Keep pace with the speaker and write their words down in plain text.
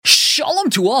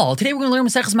Shalom to all. Today we're going to learn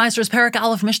Maseches Meiseres Perek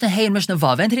Aleph Mishnah Hey and Mishnah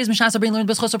Vav. And today's Mishnah is being learned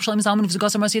B'schos of Shalom Zalman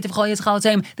V'Zagas Marasiyat V'Chol Yitzchal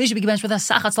Tzayim. They should be given with a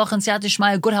Sachat Tzlach and Siyat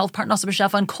Shmaya, good health, Partnasa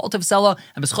B'Shafa, and Kol Tov Sela,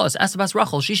 and B'schos Estabas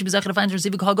Rachel. She should be Zechar to find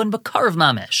Receive Kagun B'Karav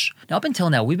Mamish. Now up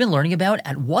until now we've been learning about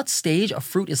at what stage a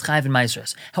fruit is Chayv in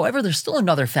Meiseres. However, there's still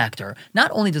another factor. Not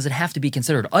only does it have to be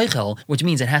considered Eichel, which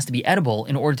means it has to be edible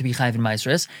in order to be Chayv in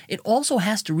Meiseres, it also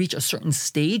has to reach a certain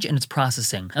stage in its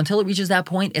processing. Until it reaches that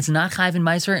point, it's not Chayv in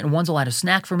Meiser, and one's allowed to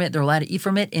snack from it. They're allowed to eat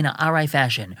from it in an arai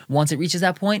fashion. Once it reaches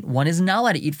that point, one is not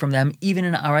allowed to eat from them, even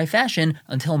in an arai fashion,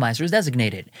 until Meiser is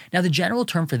designated. Now, the general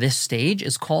term for this stage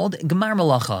is called Gemar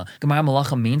Malacha. Gemar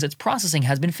Malacha means its processing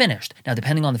has been finished. Now,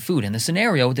 depending on the food and the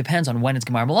scenario, it depends on when its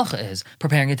Gemar Malacha is.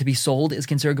 Preparing it to be sold is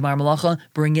considered Gemar Malacha.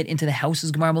 Bringing it into the house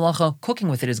is Gemar Malacha. Cooking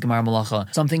with it is Gemar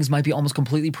Malacha. Some things might be almost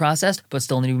completely processed, but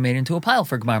still need to be made into a pile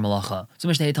for Gemar Malacha. So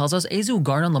Mishnah tells us, Ezu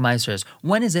Garnon LaMeiseres.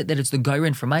 When is it that it's the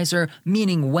Gairin for Meiser?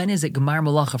 Meaning, when is it Gemar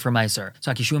Malacha for Meiser?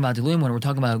 So Akishuim Vadiluim, when we're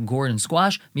talking about gourd and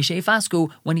squash, Mishei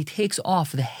Fasku, when he takes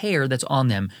off the hair that's on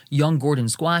them. Young gourd and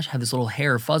squash have this little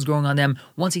hair fuzz growing on them.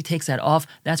 Once he takes that off,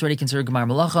 that's already considered Gemar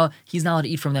Malacha. He's not allowed to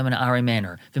eat from them in an aray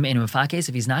manner. V'meinu mefakes,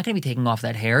 if he's not going to be taking off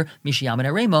that hair, Mishiyam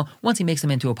Arema, once he makes them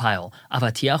into a pile.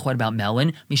 Avatiach, what about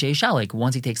melon? Mishei Shalik,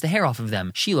 once he takes the hair off of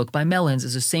them. Shiluk by melons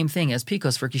is the same thing as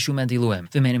pikos for Kishum and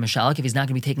Diluim. V'meinu Meshalik, if he's not going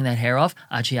to be taking that hair off,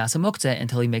 Achiyasa Muktzeh,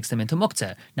 until he makes them into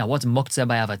Muktzeh. Now, what's Muktzeh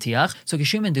by Avatiach? So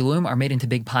Kishum and Diluim are made into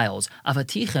big piles.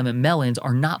 Avatichim and melons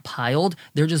are not piled,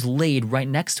 they're just laid right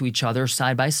next to each other,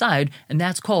 side by side, and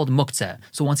that's called Muktzeh.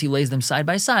 So once he lays them side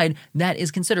by side, that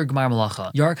is considered Gemar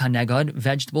Malacha. Yark HaNegad,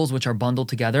 vegetables which are bundled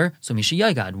together, so Misha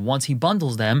Yagad, once he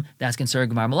bundles them, that's considered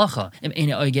Gemar Malacha.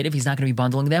 If he's not going to be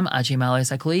bundling them,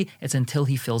 it's until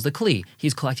he fills the Kli.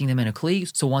 He's collecting them in a Kli,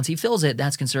 so once he fills it,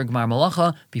 that's considered Gemar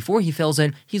Malacha. Before he fills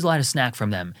it, he's allowed to snack from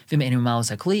them.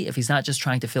 If he's not just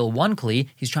trying to fill one Kli,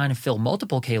 he's trying to fill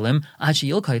multiple Kalim,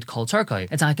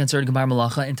 it's not considered Gemar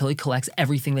Malacha until he collects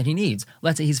everything that he needs.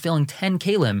 Let's say he's filling 10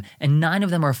 Kalim, and 9 of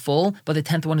them are full, but the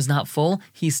 10th one is not full,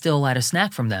 he's still allowed to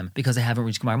snack from them, because they haven't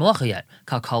reached Gemar Malacha yet.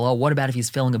 Kakala, what about if he's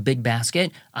filling a big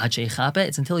basket?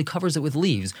 It's until he covers it with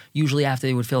leaves. Usually after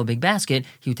they would fill a big basket,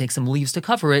 he would take some leaves to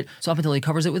cover it, so up until he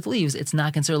covers it with leaves, it's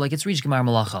not considered like it's reached Gemar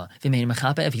Malacha.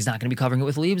 If he's not going to be covering it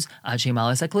with leaves,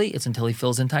 it's until he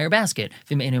fills the entire basket.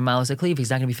 If he's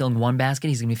not going to be filling one basket,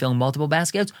 he's going to be filling multiple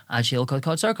baskets,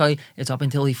 it's up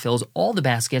until he fills all the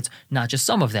baskets, not just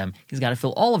some of them. He's got to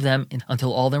fill all of them, and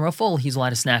until all of them are full, he's allowed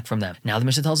to snack from them. Now the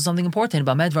Mishnah tells us something important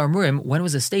about Medvar Murim. When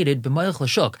was it stated? B'mayach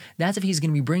l'shuk. That's if he's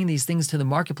going to be bringing these things to the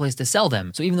marketplace to sell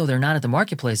them. So even though they're not at the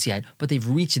marketplace yet, but they've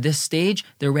reached this stage,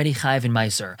 they're ready chayv in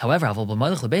meiser. However,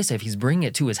 b'mayach l'beisa, if he's bringing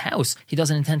it to his house, he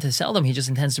doesn't intend to sell them. He just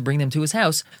intends to bring them to his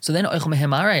house. So then he's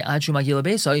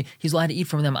allowed to eat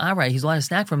from them aray. He's allowed to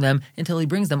snack from them until he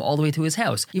brings them all the way to his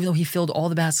house. Even though he filled all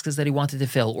the baskets that he wanted to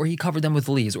fill, or he covered them with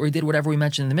leaves, or he did whatever we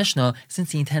mentioned in the Mishnah,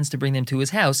 since he intends to bring them to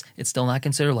his house, it's still not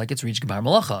considered like it's reached Gemar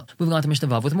Malacha. Moving on to Mishnah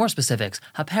Vav with more specifics.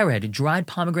 Hapered, dried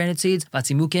pomegranate seeds,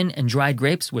 vatzimukin, and dried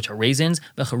grapes, which are raisins,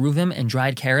 v'charuvim, and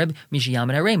dried carob, mishiyam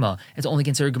and arema. It's only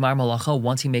considered Gemar Malacha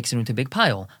once he makes it into a big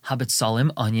pile. Habit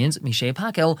salim, onions, mishei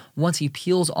pakel, once he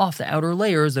peels off the outer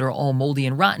layers that are all moldy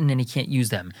and rotten and he can't use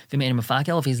them. V'mein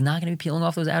mafakel, if he's not going to be peeling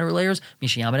off those outer layers,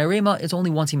 mishiyam and arema, it's only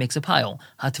once he makes a pile.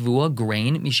 Hatvua,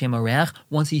 grain, mishei marech,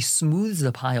 once he smooths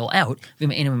the pile out,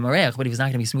 but if he's not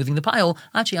going to be smoothing the pile,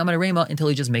 until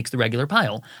he just makes the regular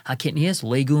pile. Hakitnius,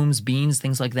 legumes, beans,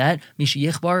 things like that.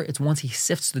 Mishiyichbar, it's once he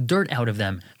sifts the dirt out of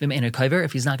them.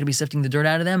 If he's not going to be sifting the dirt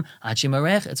out of them,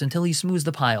 it's until he smooths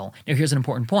the pile. Now here's an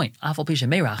important point.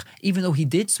 Even though he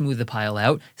did smooth the pile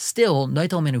out, still,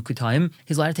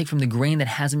 he's allowed to take from the grain that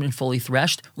hasn't been fully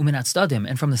threshed,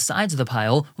 and from the sides of the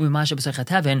pile,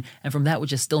 and from that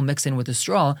which is still mixed in with the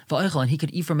straw, and he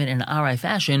could eat from it in an arai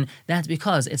fashion. That's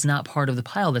because it's not part of the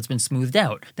pile that's been smoothed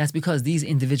out. That's because these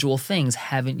individual things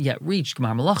haven't yet reached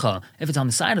Gemar Malacha. If it's on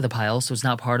the side of the pile, so it's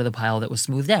not part of the pile that was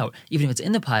smoothed out. Even if it's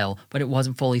in the pile, but it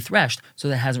wasn't fully threshed, so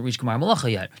that hasn't reached Gemar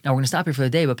Malacha yet. Now we're going to stop here for the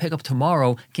day, but pick up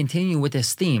tomorrow, continue with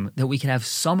this theme, that we can have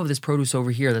some of this produce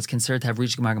over here that's considered to have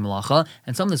reached Gemar Malacha,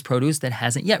 and some of this produce that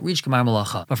hasn't yet reached Gemar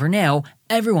Malacha. But for now,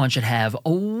 everyone should have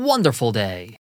a wonderful day.